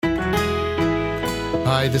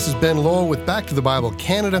Hi, this is Ben Lowell with Back to the Bible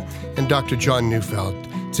Canada and Dr. John Neufeld.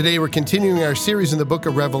 Today we're continuing our series in the book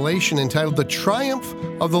of Revelation entitled The Triumph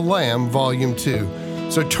of the Lamb, Volume 2.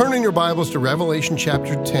 So turn in your Bibles to Revelation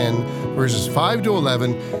chapter 10, verses 5 to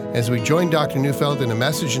 11, as we join Dr. Neufeld in a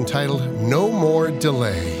message entitled No More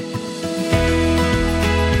Delay.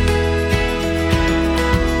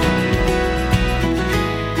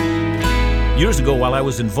 Years ago, while I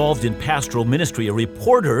was involved in pastoral ministry, a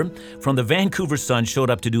reporter from the Vancouver Sun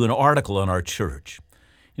showed up to do an article on our church.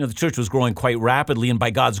 You know, the church was growing quite rapidly and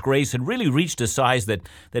by God's grace had really reached a size that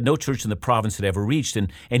no church in the province had ever reached.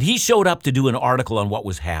 And he showed up to do an article on what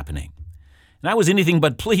was happening. And I was anything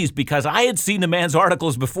but pleased because I had seen the man's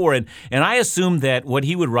articles before and I assumed that what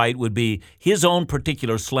he would write would be his own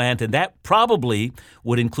particular slant, and that probably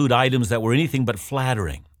would include items that were anything but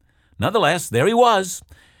flattering. Nonetheless, there he was.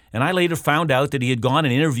 And I later found out that he had gone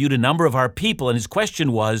and interviewed a number of our people, and his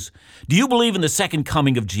question was, do you believe in the second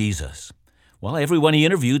coming of Jesus? Well, everyone he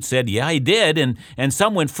interviewed said, yeah, I did, and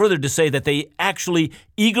some went further to say that they actually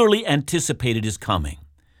eagerly anticipated his coming.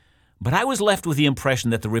 But I was left with the impression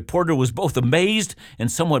that the reporter was both amazed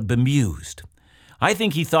and somewhat bemused. I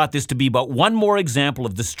think he thought this to be but one more example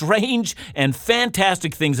of the strange and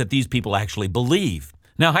fantastic things that these people actually believe.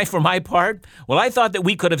 Now, for my part, I thought that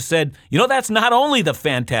we could have said, that's not only the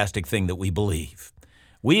fantastic thing that we believe.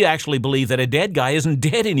 We actually believe that a dead guy isn't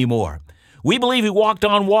dead anymore. We believe he walked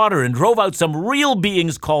on water and drove out some real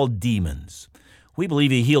beings called demons. We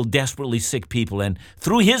believe he healed desperately sick people, and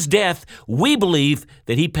through his death, we believe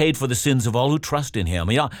that he paid for the sins of all who trust in him.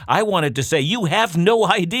 I wanted to say, you have no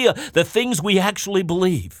idea the things we actually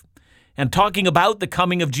believe. And talking about the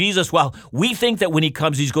coming of Jesus, we think that when he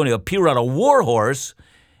comes, he's going to appear on a war horse,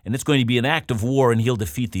 and it's going to be an act of war, and he'll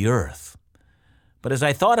defeat the earth. But as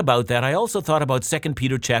I thought about that, I also thought about 2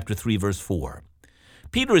 Peter chapter 3, verse 4.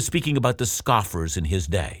 Peter is speaking about the scoffers in his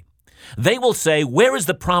day. They will say, where is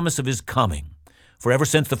the promise of his coming? For ever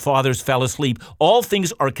since the fathers fell asleep, all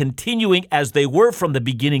things are continuing as they were from the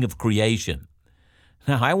beginning of creation.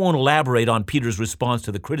 Now, I won't elaborate on Peter's response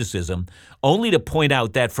to the criticism, only to point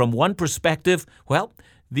out that from one perspective,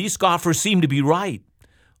 these scoffers seem to be right.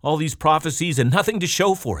 All these prophecies and nothing to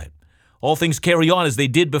show for it. All things carry on as they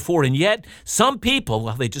did before, and yet some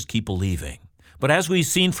people, they just keep believing. But as we've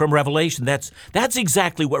seen from Revelation, that's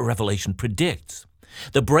exactly what Revelation predicts.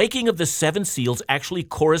 The breaking of the seven seals actually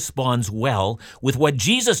corresponds well with what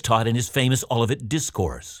Jesus taught in his famous Olivet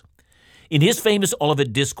Discourse. In his famous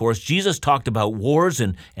Olivet Discourse, Jesus talked about wars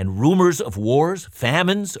and rumors of wars,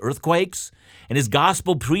 famines, earthquakes, and his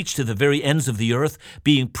gospel preached to the very ends of the earth,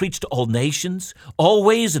 being preached to all nations,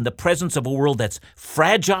 always in the presence of a world that's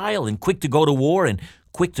fragile and quick to go to war and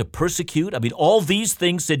quick to persecute. All these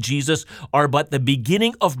things, said Jesus, are but the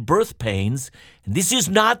beginning of birth pains, and this is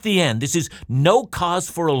not the end. This is no cause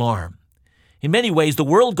for alarm. In many ways, the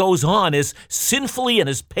world goes on as sinfully and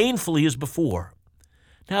as painfully as before.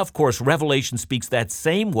 Now, of course, Revelation speaks that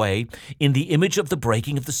same way in the image of the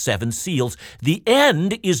breaking of the seven seals. The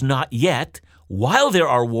end is not yet, while there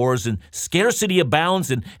are wars and scarcity abounds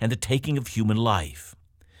and the taking of human life.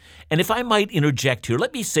 And if I might interject here,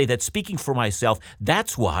 let me say that speaking for myself,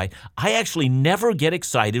 that's why I actually never get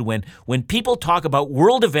excited when people talk about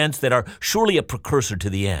world events that are surely a precursor to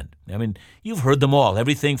the end. You've heard them all,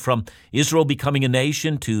 everything from Israel becoming a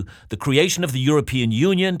nation to the creation of the European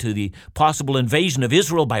Union to the possible invasion of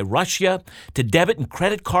Israel by Russia to debit and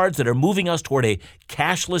credit cards that are moving us toward a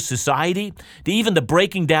cashless society to even the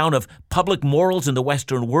breaking down of public morals in the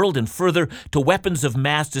Western world and further to weapons of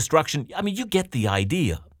mass destruction. You get the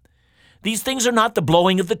idea. These things are not the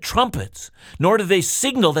blowing of the trumpets, nor do they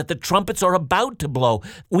signal that the trumpets are about to blow.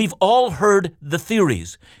 We've all heard the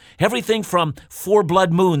theories. Everything from 4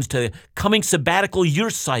 blood moons to coming sabbatical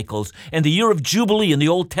year cycles and the year of Jubilee in the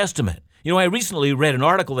Old Testament. I recently read an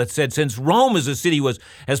article that said since Rome as a city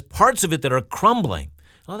has parts of it that are crumbling,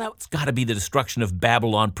 that's got to be the destruction of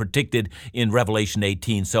Babylon predicted in Revelation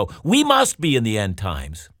 18. So we must be in the end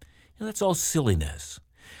times. That's all silliness.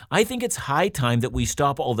 I think it's high time that we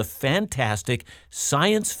stop all the fantastic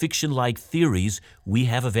science fiction-like theories we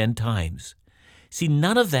have of end times. See,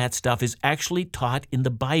 none of that stuff is actually taught in the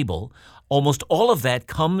Bible. Almost all of that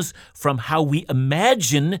comes from how we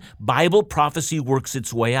imagine Bible prophecy works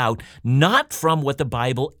its way out, not from what the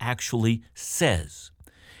Bible actually says.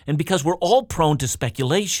 And because we're all prone to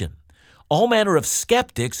speculation, all manner of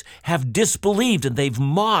skeptics have disbelieved and they've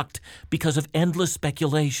mocked because of endless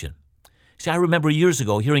speculation. See, I remember years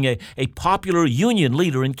ago hearing a popular union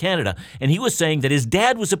leader in Canada, and he was saying that his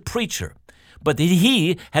dad was a preacher, but that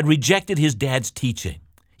he had rejected his dad's teaching.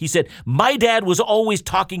 He said, my dad was always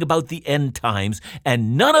talking about the end times,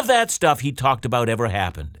 and none of that stuff he talked about ever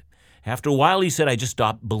happened. After a while, he said, I just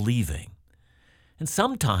stopped believing. And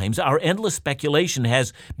sometimes our endless speculation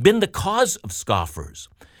has been the cause of scoffers.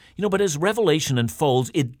 But as Revelation unfolds,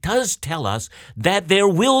 it does tell us that there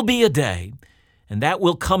will be a day, and that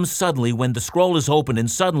will come suddenly when the scroll is opened, and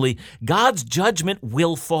suddenly God's judgment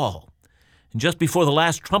will fall. And just before the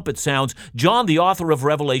last trumpet sounds, John, the author of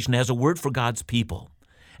Revelation, has a word for God's people.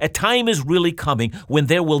 A time is really coming when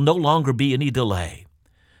there will no longer be any delay.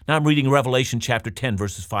 Now I'm reading Revelation chapter 10,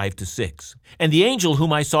 verses 5 to 6. And the angel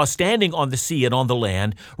whom I saw standing on the sea and on the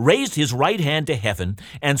land raised his right hand to heaven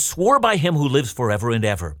and swore by him who lives forever and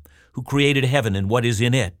ever, who created heaven and what is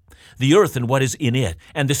in it, the earth and what is in it,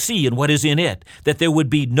 and the sea and what is in it, that there would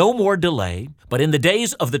be no more delay, but in the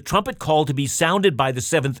days of the trumpet call to be sounded by the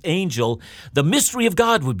seventh angel, the mystery of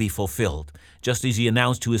God would be fulfilled, just as he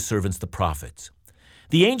announced to his servants the prophets.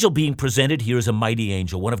 The angel being presented here is a mighty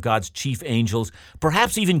angel, one of God's chief angels,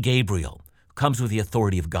 perhaps even Gabriel, who comes with the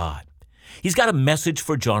authority of God. He's got a message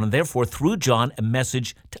for John, and therefore through John, a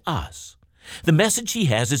message to us. The message he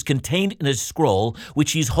has is contained in a scroll,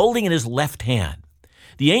 which he's holding in his left hand.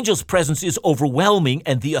 The angel's presence is overwhelming,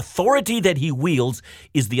 and the authority that he wields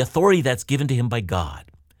is the authority that's given to him by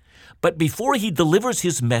God. But before he delivers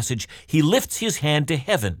his message, he lifts his hand to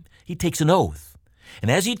heaven. He takes an oath. And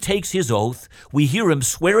as he takes his oath, we hear him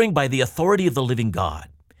swearing by the authority of the living God.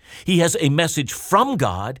 He has a message from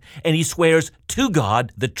God, and he swears to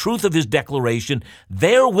God the truth of his declaration,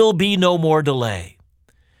 there will be no more delay.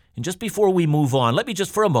 And just before we move on, let me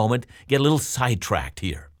just for a moment get a little sidetracked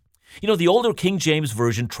here. The older King James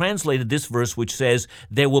Version translated this verse, which says,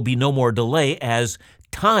 there will be no more delay, as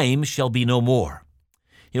time shall be no more.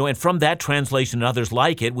 And from that translation and others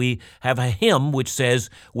like it, we have a hymn which says,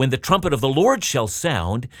 when the trumpet of the Lord shall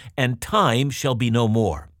sound, and time shall be no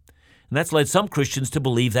more. And that's led some Christians to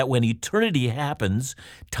believe that when eternity happens,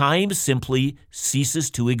 time simply ceases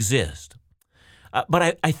to exist.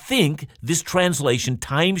 But I think this translation,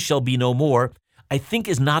 time shall be no more, I think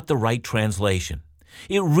is not the right translation.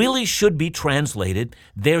 It really should be translated,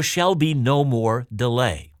 there shall be no more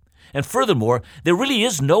delay. And furthermore, there really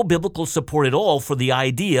is no biblical support at all for the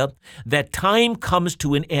idea that time comes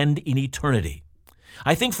to an end in eternity.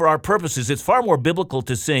 I think for our purposes, it's far more biblical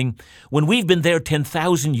to sing, when we've been there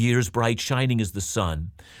 10,000 years, bright shining as the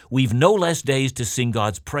sun, we've no less days to sing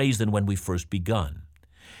God's praise than when we first begun.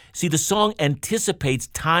 See, the song anticipates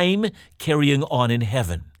time carrying on in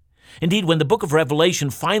heaven. Indeed, when the book of Revelation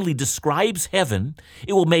finally describes heaven,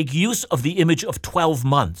 it will make use of the image of 12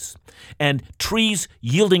 months and trees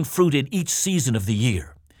yielding fruit in each season of the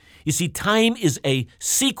year. You see, time is a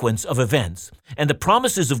sequence of events, and the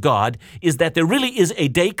promises of God is that there really is a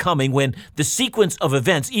day coming when the sequence of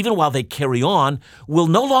events, even while they carry on, will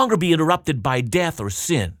no longer be interrupted by death or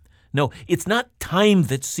sin. No, it's not time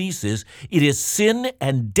that ceases, it is sin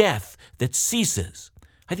and death that ceases.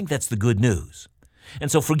 I think that's the good news. And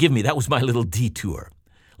so forgive me, that was my little detour.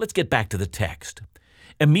 Let's get back to the text.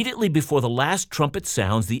 Immediately before the last trumpet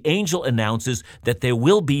sounds, the angel announces that there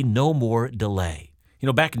will be no more delay.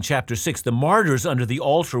 Back in chapter 6, the martyrs under the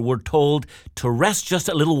altar were told to rest just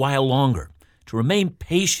a little while longer, to remain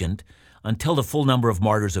patient until the full number of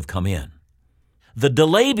martyrs have come in. The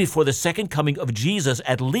delay before the second coming of Jesus,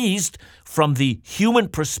 at least from the human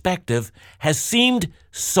perspective, has seemed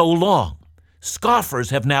so long.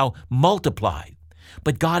 Scoffers have now multiplied.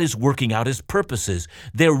 But God is working out his purposes.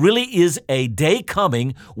 There really is a day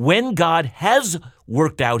coming when God has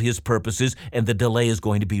worked out his purposes and the delay is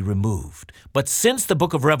going to be removed. But since the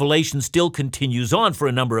book of Revelation still continues on for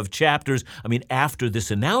a number of chapters, after this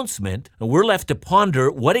announcement, we're left to ponder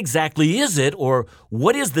what exactly is it, or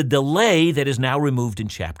what is the delay that is now removed in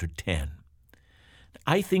chapter 10?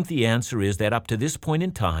 I think the answer is that up to this point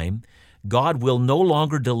in time, God will no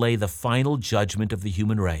longer delay the final judgment of the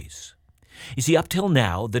human race. You see, up till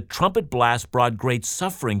now, the trumpet blast brought great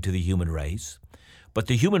suffering to the human race, but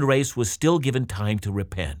the human race was still given time to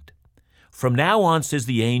repent. From now on, says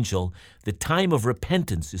the angel, the time of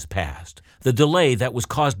repentance is past. The delay that was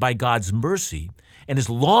caused by God's mercy and his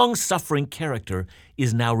long-suffering character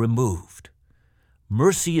is now removed.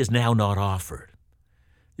 Mercy is now not offered.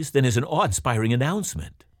 This then is an awe-inspiring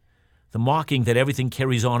announcement. The mocking that everything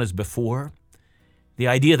carries on as before, the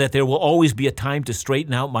idea that there will always be a time to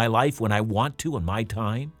straighten out my life when I want to on my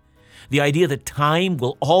time. The idea that time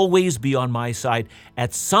will always be on my side.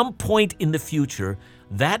 At some point in the future,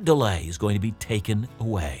 that delay is going to be taken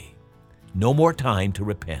away. No more time to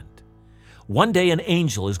repent. One day an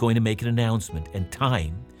angel is going to make an announcement, and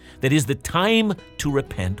time, that is the time to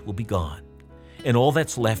repent, will be gone. And all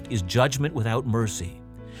that's left is judgment without mercy.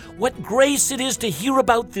 What grace it is to hear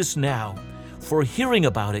about this now, for hearing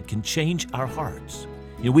about it can change our hearts.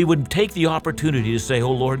 We would take the opportunity to say,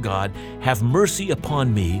 "Oh Lord God, have mercy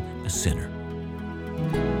upon me, a sinner."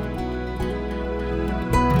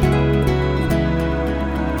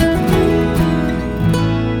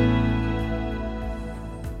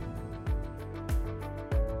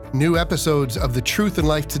 New episodes of the Truth and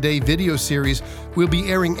Life Today video series will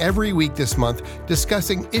be airing every week this month,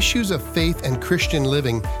 discussing issues of faith and Christian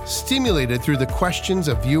living, stimulated through the questions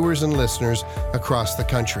of viewers and listeners across the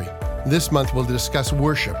country. This month we'll discuss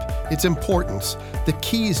worship, its importance, the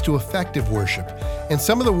keys to effective worship, and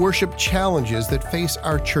some of the worship challenges that face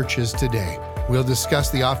our churches today. We'll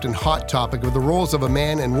discuss the often hot topic of the roles of a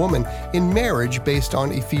man and woman in marriage based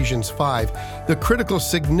on Ephesians 5, the critical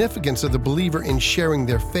significance of the believer in sharing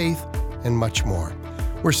their faith, and much more.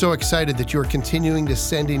 We're so excited that you're continuing to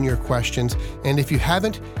send in your questions, and if you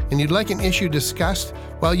haven't and you'd like an issue discussed,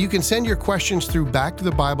 well, you can send your questions through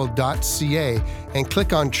backtothebible.ca and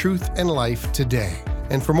click on Truth and Life Today.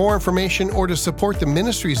 And for more information or to support the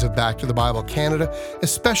ministries of Back to the Bible Canada,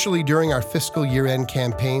 especially during our fiscal year-end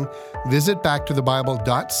campaign, visit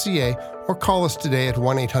backtothebible.ca or call us today at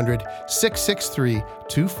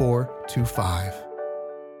 1-800-663-2425.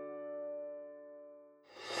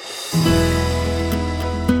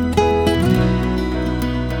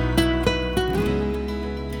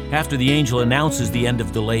 After the angel announces the end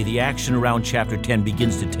of delay, the action around chapter 10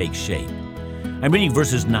 begins to take shape. I'm reading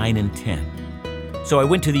verses 9 and 10. So I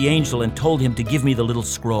went to the angel and told him to give me the little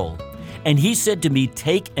scroll. And he said to me,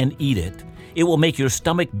 "Take and eat it. It will make your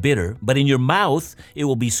stomach bitter, but in your mouth it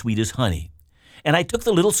will be sweet as honey." And I took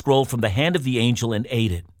the little scroll from the hand of the angel and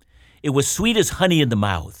ate it. It was sweet as honey in the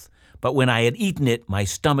mouth, but when I had eaten it, my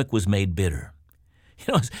stomach was made bitter.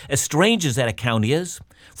 As strange as that account is,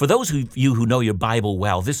 for those of you who know your Bible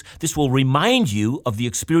well, this will remind you of the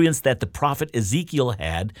experience that the prophet Ezekiel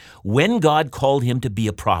had when God called him to be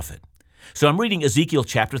a prophet. So I'm reading Ezekiel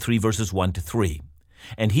chapter 3, verses 1 to 3.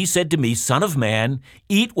 And he said to me, "Son of man,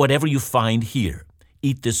 eat whatever you find here.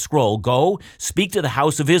 Eat this scroll. Go, speak to the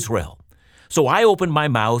house of Israel." So I opened my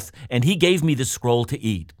mouth, and he gave me the scroll to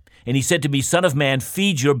eat. And he said to me, "Son of man,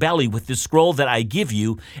 feed your belly with this scroll that I give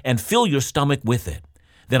you, and fill your stomach with it."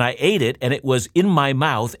 Then I ate it, and it was in my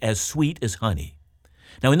mouth as sweet as honey.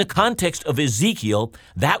 Now, in the context of Ezekiel,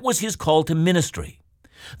 that was his call to ministry.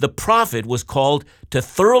 The prophet was called to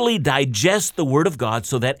thoroughly digest the Word of God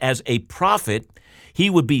so that as a prophet, he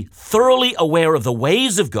would be thoroughly aware of the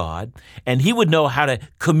ways of God, and he would know how to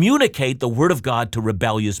communicate the Word of God to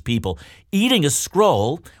rebellious people. Eating a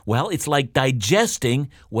scroll, well, it's like digesting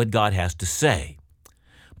what God has to say.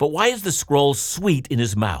 But why is the scroll sweet in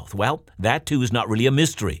his mouth? Well, that too is not really a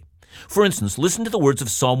mystery. For instance, listen to the words of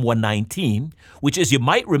Psalm 119, which, as you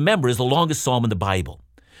might remember, is the longest psalm in the Bible.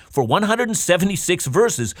 For 176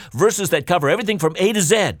 verses that cover everything from A to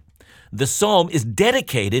Z, the psalm is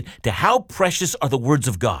dedicated to how precious are the words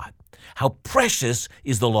of God, how precious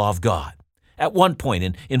is the law of God. At one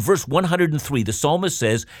point, in verse 103, the psalmist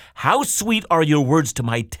says, "How sweet are your words to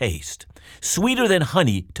my taste, sweeter than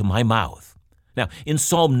honey to my mouth." Now, in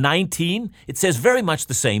Psalm 19, it says very much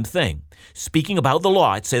the same thing. Speaking about the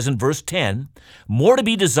law, it says in verse 10, "More to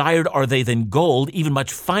be desired are they than gold, even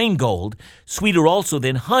much fine gold, sweeter also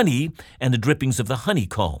than honey and the drippings of the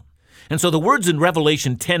honeycomb." And so the words in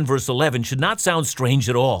Revelation 10, verse 11 should not sound strange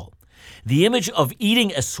at all. The image of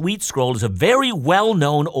eating a sweet scroll is a very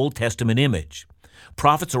well-known Old Testament image.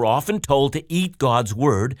 Prophets are often told to eat God's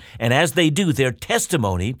word, and as they do, their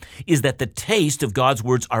testimony is that the taste of God's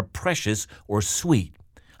words are precious or sweet.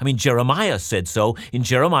 Jeremiah said so. In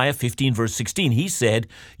Jeremiah 15, verse 16, he said,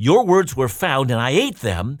 "Your words were found, and I ate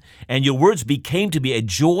them, and your words became to be a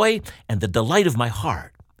joy and the delight of my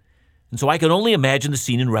heart." And so I can only imagine the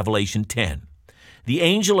scene in Revelation 10. The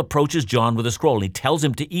angel approaches John with a scroll, and he tells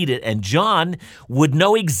him to eat it, and John would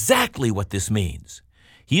know exactly what this means.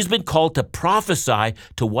 He's been called to prophesy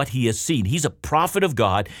to what he has seen. He's a prophet of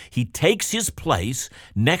God. He takes his place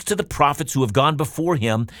next to the prophets who have gone before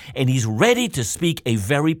him, and he's ready to speak a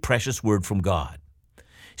very precious word from God.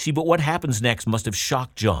 See, but what happens next must have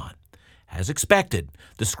shocked John. As expected,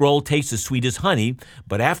 the scroll tastes as sweet as honey,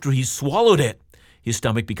 but after he's swallowed it, his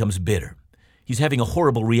stomach becomes bitter. He's having a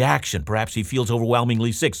horrible reaction. Perhaps he feels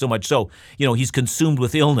overwhelmingly sick, so much so, he's consumed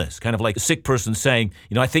with illness, kind of like a sick person saying,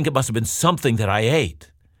 I think it must have been something that I ate.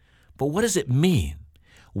 But what does it mean?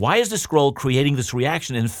 Why is the scroll creating this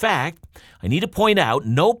reaction? In fact, I need to point out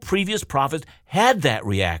no previous prophet had that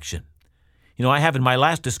reaction. I have in my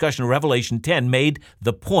last discussion of Revelation 10 made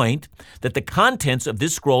the point that the contents of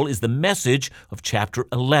this scroll is the message of chapter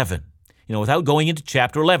 11. Without going into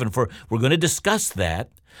chapter 11, for we're going to discuss that,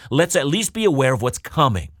 let's at least be aware of what's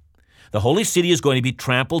coming. The holy city is going to be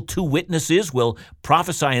trampled. 2 witnesses will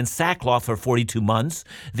prophesy in sackcloth for 42 months.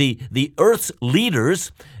 The earth's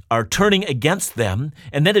leaders are turning against them,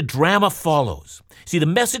 and then a drama follows. See, the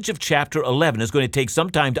message of chapter 11 is going to take some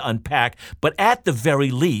time to unpack, but at the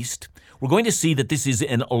very least, we're going to see that this is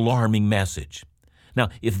an alarming message. Now,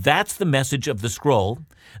 if that's the message of the scroll,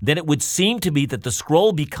 then it would seem to be that the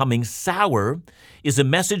scroll becoming sour is a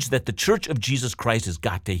message that the Church of Jesus Christ has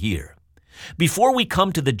got to hear. Before we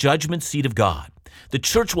come to the judgment seat of God, the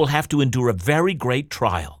church will have to endure a very great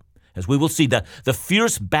trial. As we will see, the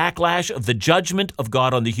fierce backlash of the judgment of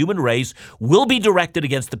God on the human race will be directed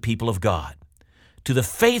against the people of God. To the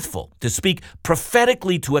faithful, to speak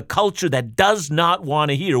prophetically to a culture that does not want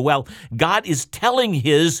to hear, well, God is telling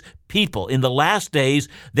his people in the last days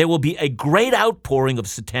there will be a great outpouring of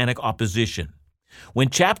satanic opposition. When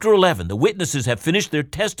chapter 11, the witnesses have finished their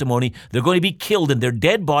testimony, they're going to be killed and their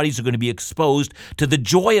dead bodies are going to be exposed to the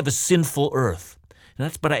joy of a sinful earth. And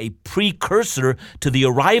that's but a precursor to the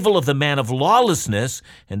arrival of the man of lawlessness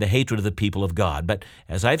and the hatred of the people of God. But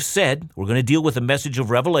as I've said, we're going to deal with the message of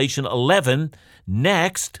Revelation 11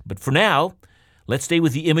 next. But for now, let's stay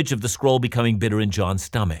with the image of the scroll becoming bitter in John's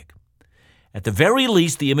stomach. At the very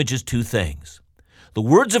least, the image is 2 things. The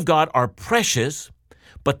words of God are precious,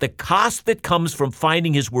 but the cost that comes from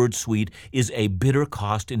finding his word sweet is a bitter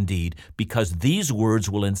cost indeed, because these words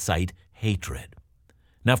will incite hatred.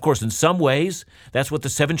 Now, of course, in some ways, that's what the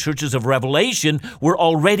 7 churches of Revelation were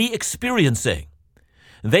already experiencing.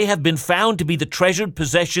 They have been found to be the treasured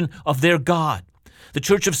possession of their God. The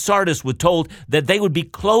church of Sardis was told that they would be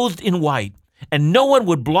clothed in white, and no one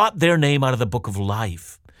would blot their name out of the book of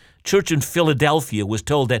life. Church in Philadelphia was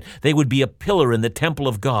told that they would be a pillar in the temple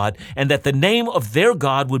of God and that the name of their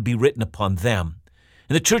God would be written upon them.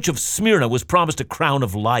 And the church of Smyrna was promised a crown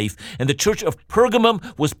of life, and the church of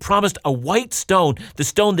Pergamum was promised a white stone, the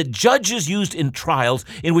stone that judges used in trials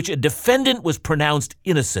in which a defendant was pronounced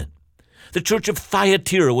innocent. The church of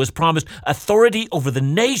Thyatira was promised authority over the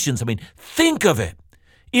nations. I mean, think of it.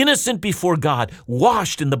 Innocent before God,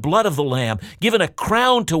 washed in the blood of the Lamb, given a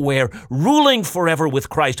crown to wear, ruling forever with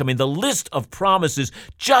Christ. I mean, the list of promises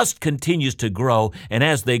just continues to grow, and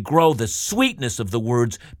as they grow, the sweetness of the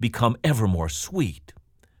words become ever more sweet.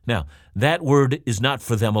 Now, that word is not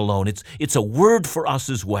for them alone. It's a word for us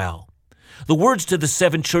as well. The words to the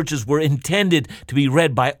 7 churches were intended to be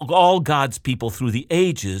read by all God's people through the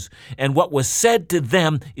ages, and what was said to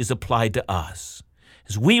them is applied to us.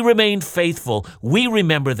 As we remain faithful, we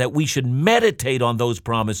remember that we should meditate on those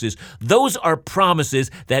promises. Those are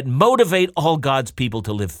promises that motivate all God's people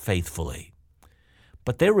to live faithfully.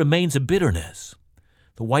 But there remains a bitterness.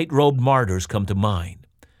 The white-robed martyrs come to mind.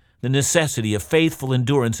 The necessity of faithful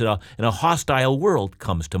endurance in a hostile world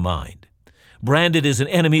comes to mind. Branded as an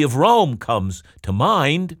enemy of Rome comes to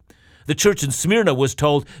mind. The church in Smyrna was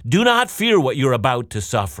told, "Do not fear what you're about to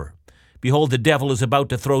suffer. Behold, the devil is about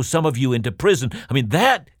to throw some of you into prison." I mean,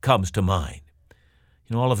 that comes to mind.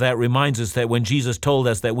 All of that reminds us that when Jesus told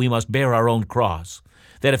us that we must bear our own cross,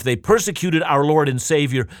 that if they persecuted our Lord and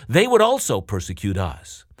Savior, they would also persecute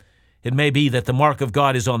us. It may be that the mark of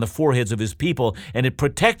God is on the foreheads of his people, and it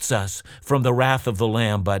protects us from the wrath of the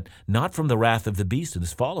Lamb, but not from the wrath of the beast and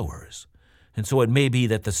his followers. And so it may be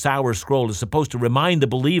that the sour scroll is supposed to remind the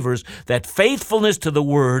believers that faithfulness to the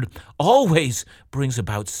word always brings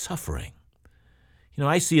about suffering.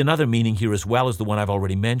 I see another meaning here as well as the one I've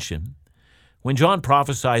already mentioned. When John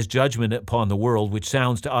prophesies judgment upon the world, which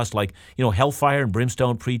sounds to us like, hellfire and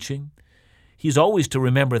brimstone preaching, he's always to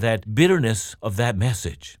remember that bitterness of that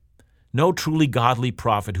message. No truly godly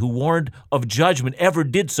prophet who warned of judgment ever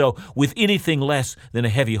did so with anything less than a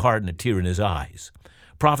heavy heart and a tear in his eyes.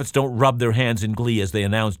 Prophets don't rub their hands in glee as they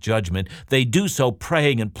announce judgment. They do so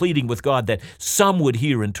praying and pleading with God that some would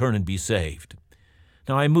hear and turn and be saved.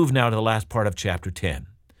 Now I move now to the last part of chapter 10.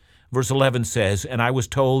 Verse 11 says, "And I was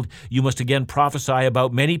told, you must again prophesy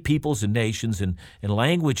about many peoples and nations and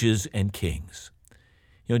languages and kings."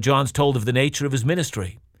 John's told of the nature of his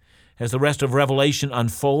ministry. As the rest of Revelation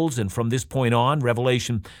unfolds, and from this point on,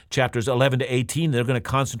 Revelation chapters 11 to 18, they're going to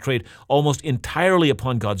concentrate almost entirely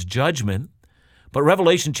upon God's judgment. But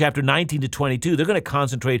Revelation chapter 19 to 22, they're going to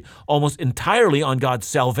concentrate almost entirely on God's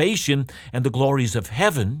salvation and the glories of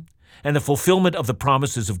heaven and the fulfillment of the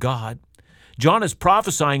promises of God. John is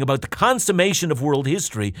prophesying about the consummation of world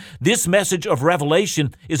history. This message of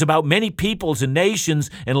Revelation is about many peoples and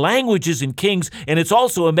nations and languages and kings, and it's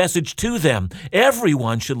also a message to them.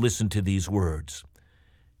 Everyone should listen to these words.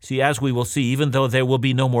 See, as we will see, even though there will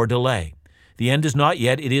be no more delay, the end is not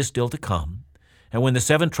yet, it is still to come. And when the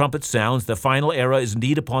 7 trumpets sounds, the final era is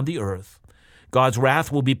indeed upon the earth. God's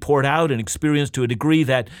wrath will be poured out and experienced to a degree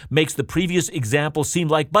that makes the previous example seem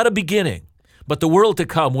like but a beginning. But the world to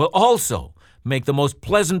come will also make the most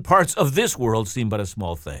pleasant parts of this world seem but a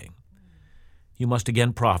small thing. You must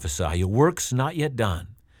again prophesy. Your work's not yet done.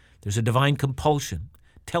 There's a divine compulsion.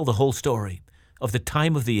 Tell the whole story of the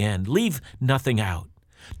time of the end. Leave nothing out.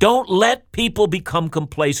 Don't let people become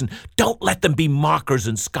complacent. Don't let them be mockers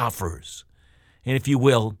and scoffers. And if you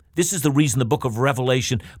will, this is the reason the book of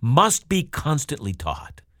Revelation must be constantly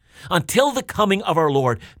taught. Until the coming of our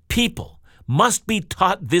Lord, people must be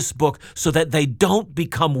taught this book so that they don't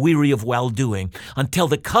become weary of well-doing. Until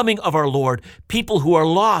the coming of our Lord, people who are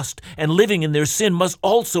lost and living in their sin must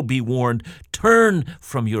also be warned, turn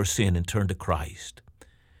from your sin and turn to Christ.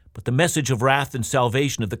 But the message of wrath and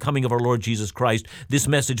salvation of the coming of our Lord Jesus Christ, this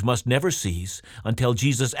message must never cease until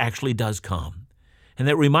Jesus actually does come. And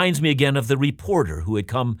that reminds me again of the reporter who had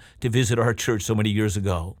come to visit our church so many years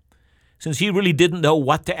ago. Since he really didn't know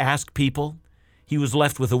what to ask people, he was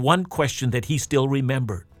left with the one question that he still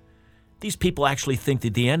remembered. These people actually think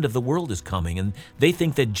that the end of the world is coming, and they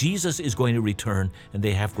think that Jesus is going to return, and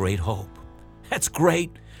they have great hope. That's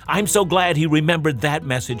great. I'm so glad he remembered that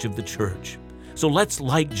message of the church. So let's,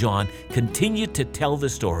 like John, continue to tell the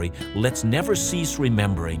story. Let's never cease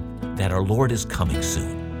remembering that our Lord is coming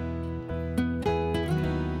soon.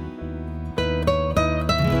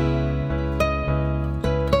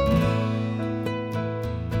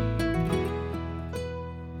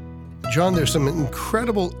 John, there's some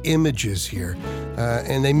incredible images here,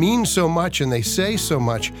 and they mean so much and they say so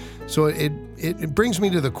much. So it brings me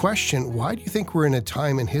to the question, why do you think we're in a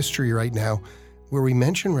time in history right now where we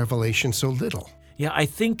mention Revelation so little? Yeah, I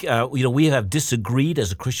think, we have disagreed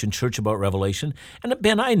as a Christian church about Revelation. And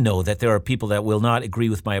Ben, I know that there are people that will not agree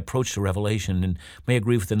with my approach to Revelation and may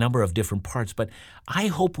agree with a number of different parts, but I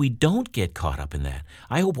hope we don't get caught up in that.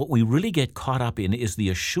 I hope what we really get caught up in is the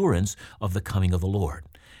assurance of the coming of the Lord.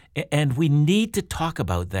 And we need to talk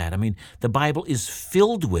about that. I mean, the Bible is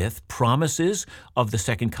filled with promises of the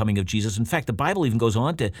second coming of Jesus. In fact, the Bible even goes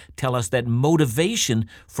on to tell us that motivation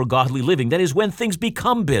for godly living, that is when things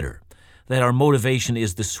become bitter, that our motivation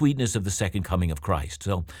is the sweetness of the second coming of Christ.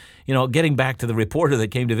 So, getting back to the reporter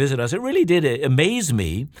that came to visit us, it really did amaze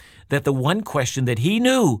me that the one question that he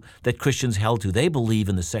knew that Christians held to, they believe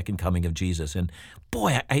in the second coming of Jesus. And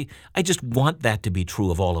boy, I just want that to be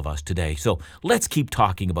true of all of us today. So let's keep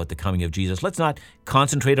talking about the coming of Jesus. Let's not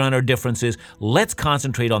concentrate on our differences. Let's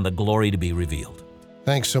concentrate on the glory to be revealed.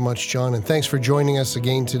 Thanks so much, John, and thanks for joining us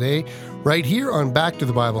again today, right here on Back to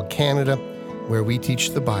the Bible Canada, where we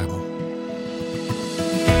teach the Bible.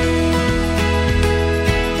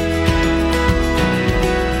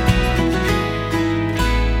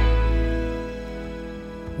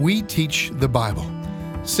 We teach the Bible.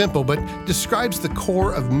 Simple, but describes the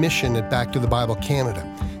core of mission at Back to the Bible Canada.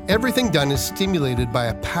 Everything done is stimulated by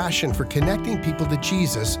a passion for connecting people to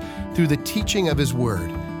Jesus through the teaching of His Word.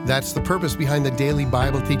 That's the purpose behind the daily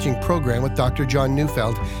Bible teaching program with Dr. John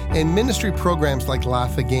Neufeld and ministry programs like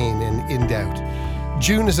Laugh Again and In Doubt.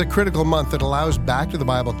 June is a critical month that allows Back to the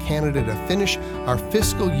Bible Canada to finish our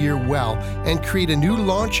fiscal year well and create a new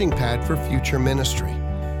launching pad for future ministry.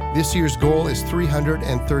 This year's goal is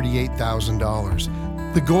 $338,000.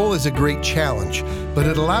 The goal is a great challenge, but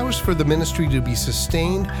it allows for the ministry to be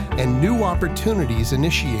sustained and new opportunities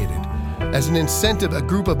initiated. As an incentive, a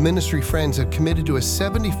group of ministry friends have committed to a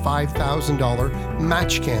 $75,000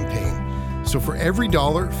 match campaign. So for every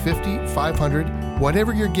 $1, $50, $500,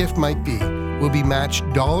 whatever your gift might be, will be matched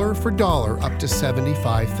dollar for dollar up to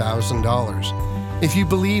 $75,000. If you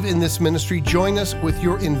believe in this ministry, join us with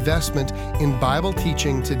your investment in Bible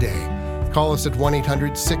teaching today. Call us at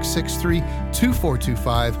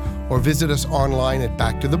 1-800-663-2425 or visit us online at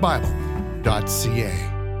backtothebible.ca.